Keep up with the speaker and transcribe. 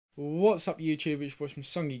What's up YouTube, it's Boys from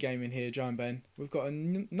SungiGaming here, Giant Ben. We've got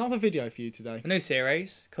another video for you today. A new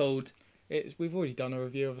series called... We've already done a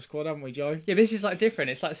review of a squad, haven't we, Joe? Yeah, this is like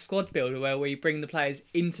different. It's like a squad builder where we bring the players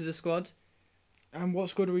into the squad. And what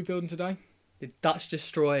squad are we building today? The Dutch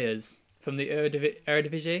Destroyers from the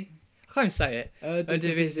Eredivisie. I can't even say it.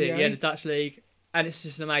 Eredivisie, yeah, the Dutch league. And it's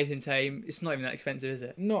just an amazing team. It's not even that expensive, is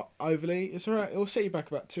it? Not overly. It's alright. It'll set you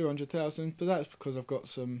back about 200,000, but that's because I've got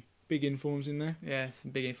some big informs in there. Yeah,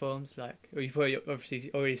 some big informs. Like, you've probably obviously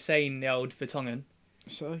already seen the old Vertonghen.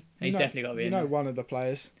 So he's definitely got to be in there. one of the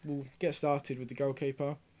players. We'll get started with the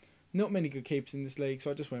goalkeeper. Not many good keepers in this league, so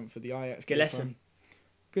I just went for the Ajax keeper.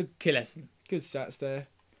 Good stats there.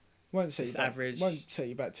 Won't set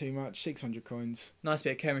you back too much. 600 coins. Nice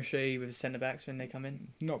bit of chemistry with the centre backs when they come in.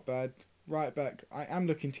 Not bad. Right back. I am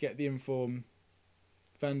looking to get the inform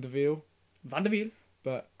Van der Wiel.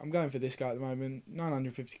 But I'm going for this guy at the moment.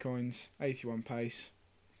 950 coins, 81 pace.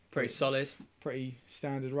 Pretty solid. Pretty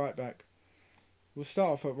standard right back. We'll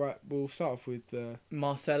start off with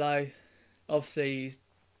Marcelo. Obviously, he's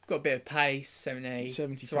got a bit of pace. 70.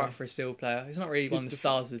 It's right for a steel player. He's not really one of the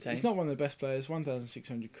stars of the team. He's not one of the best players.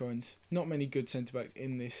 1,600 coins. Not many good centre backs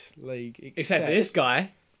in this league, except for this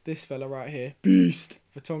guy. This fella right here, beast.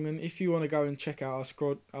 Vertonghen. If you want to go and check out our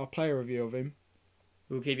squad, our player review of him.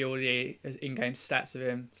 We'll give you all the in-game stats of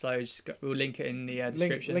him, so we'll link it in the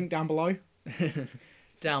description. Link down below.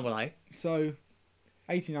 Down below. So,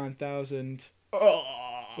 89,000.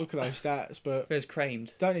 Oh, look at those stats, but feels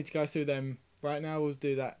creamed. Don't need to go through them right now. We'll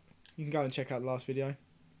do that. You can go and check out the last video.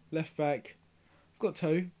 Left back, I've got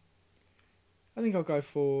two. I think I'll go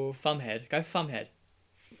for Thumbhead. Go Thumbhead.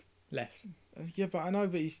 Left. Yeah, but I know,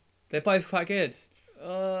 but they're both quite good.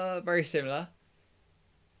 Very similar.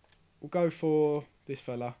 We'll go for this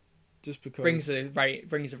fella, just because brings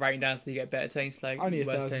the rating down so you get better teams play. Only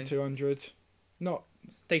 1,200, not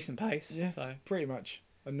decent pace. Yeah, so pretty much.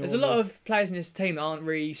 There's a lot of players in this team that aren't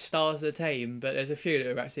really stars of the team, but there's a few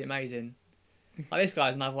that are actually amazing. Like this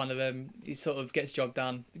guy's another one of them. He sort of gets the job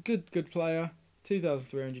done. Good player.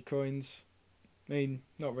 2,300 coins. I mean,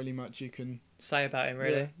 not really much you can say about him,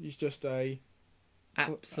 really. Yeah, he's just a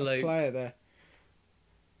absolute player there.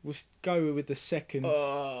 We'll go with the second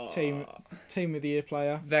team of the year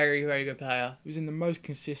player. Very, very good player. He was in the most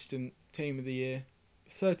consistent team of the year.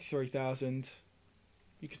 33,000.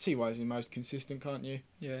 You can see why he's the most consistent, can't you?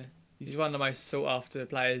 Yeah. He's one of the most sought after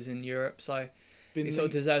players in Europe, so he sort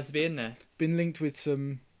of deserves to be in there. Been linked with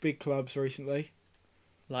some big clubs recently.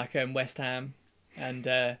 Like West Ham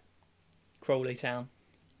and Crawley Town.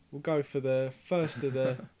 We'll go for the first of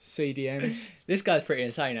the CDMs. This guy's pretty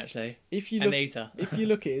insane, actually. Anita. If you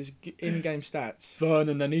look at his in-game stats, Fern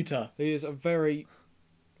and Anita, he is a very,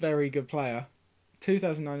 very good player.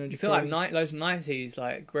 2,900. He's got like loads of 90s,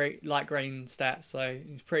 like great light green stats. So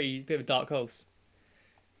he's bit of a dark horse.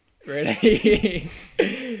 Really.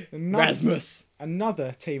 Rasmus.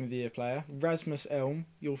 Another team of the year player, Rasmus Elm.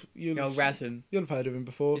 You'll have heard of him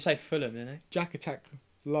before. He played for Fulham, didn't he? Jack Attack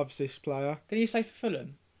loves this player. Didn't he play for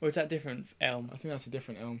Fulham? Or is that different Elm? I think that's a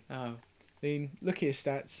different Elm. Oh. Then look at his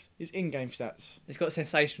stats. His in-game stats. He's got a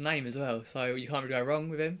sensational name as well, so you can't really go wrong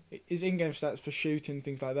with him. His in-game stats for shooting,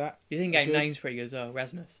 things like that. His in-game name's pretty good as well,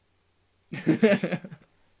 Rasmus.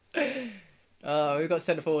 Oh, we've got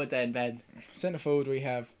centre forward then, Ben. Centre forward we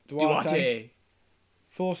have Duarte.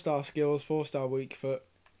 4-star skills, 4-star weak foot.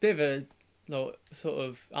 Bit of a sort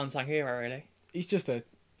of unsung hero, really. He's just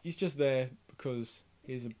there because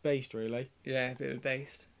he's a beast, really. Yeah, a bit of a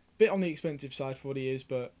beast. Bit on the expensive side for what he is,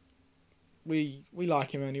 but we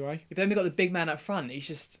like him anyway. Yeah, but then we got the big man up front. He's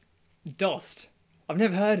just Dost. I've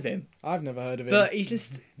never heard of him. I've never heard of him. But he's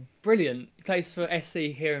just brilliant. He plays for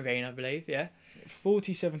SC Heerenveen, I believe, yeah.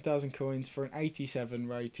 47,000 coins for an 87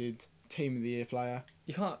 rated team of the year player.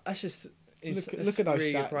 You can't, that's just... Look at those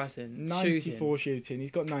really stats. 94 shooting.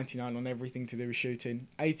 He's got 99 on everything to do with shooting.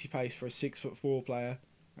 80 pace for a 6'4" player.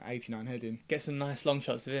 89 heading. Get some nice long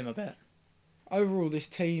shots of him, I bet. Overall, this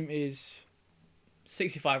team is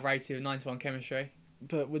 65 rated with 91 chemistry.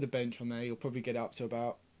 But with a bench on there, you'll probably get up to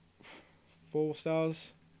about 4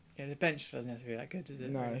 stars. Yeah, the bench doesn't have to be that good, does it?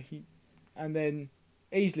 No. And then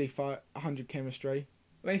easily 100 chemistry.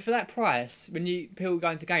 I mean, for that price, when people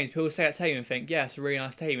go into games, people see that team and think, yeah, it's a really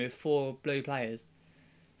nice team with 4 blue players.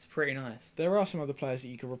 It's pretty nice. There are some other players that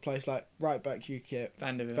you could replace, like right back you get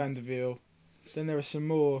Van der Wiel. Then there are some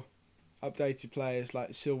more updated players,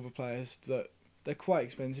 like silver players, that they're quite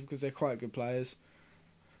expensive because they're quite good players.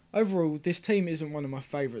 Overall, this team isn't one of my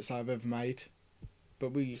favourites I've ever made,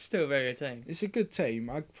 but still a very good team. It's a good team.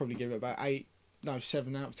 I'd probably give it about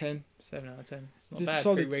 7 out of 10. 7 out of 10. It's It's not bad.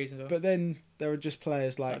 solid, pretty reasonable. But then there are just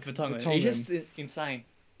players like Vertonghen. He's just insane.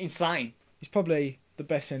 insane. He's probably the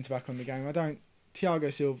best centre-back on the game.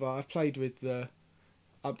 Thiago Silva, I've played with the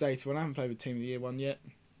updated one. I haven't played with Team of the Year one yet.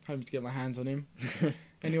 Hoping to get my hands on him.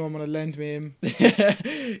 Anyone want to lend me him?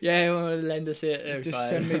 Yeah, anyone want to lend us it? Just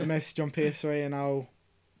send me the message on PS3 and I'll...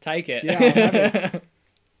 Take it. Yeah, I'll have it.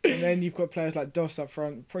 And then you've got players like Dost up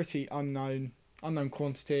front, pretty unknown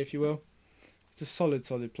quantity, if you will. It's a solid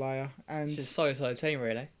player. And it's just a solid team,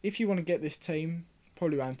 really. If you want to get this team,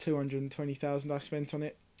 probably around 220,000 I spent on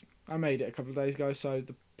it. I made it a couple of days ago, so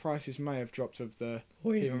the prices may have dropped of the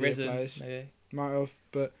team risen, players. Maybe. Might have,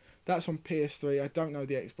 but that's on PS3. I don't know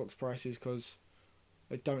the Xbox prices because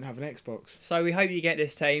I don't have an Xbox. So we hope you get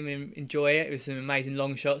this team and enjoy it with some amazing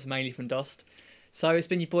long shots, mainly from Dost. So it's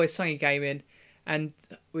been your boy SungiGaming, and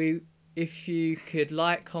if you could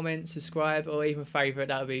like, comment, subscribe, or even favourite,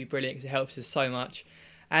 that would be brilliant because it helps us so much.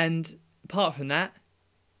 And apart from that,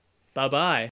 bye bye.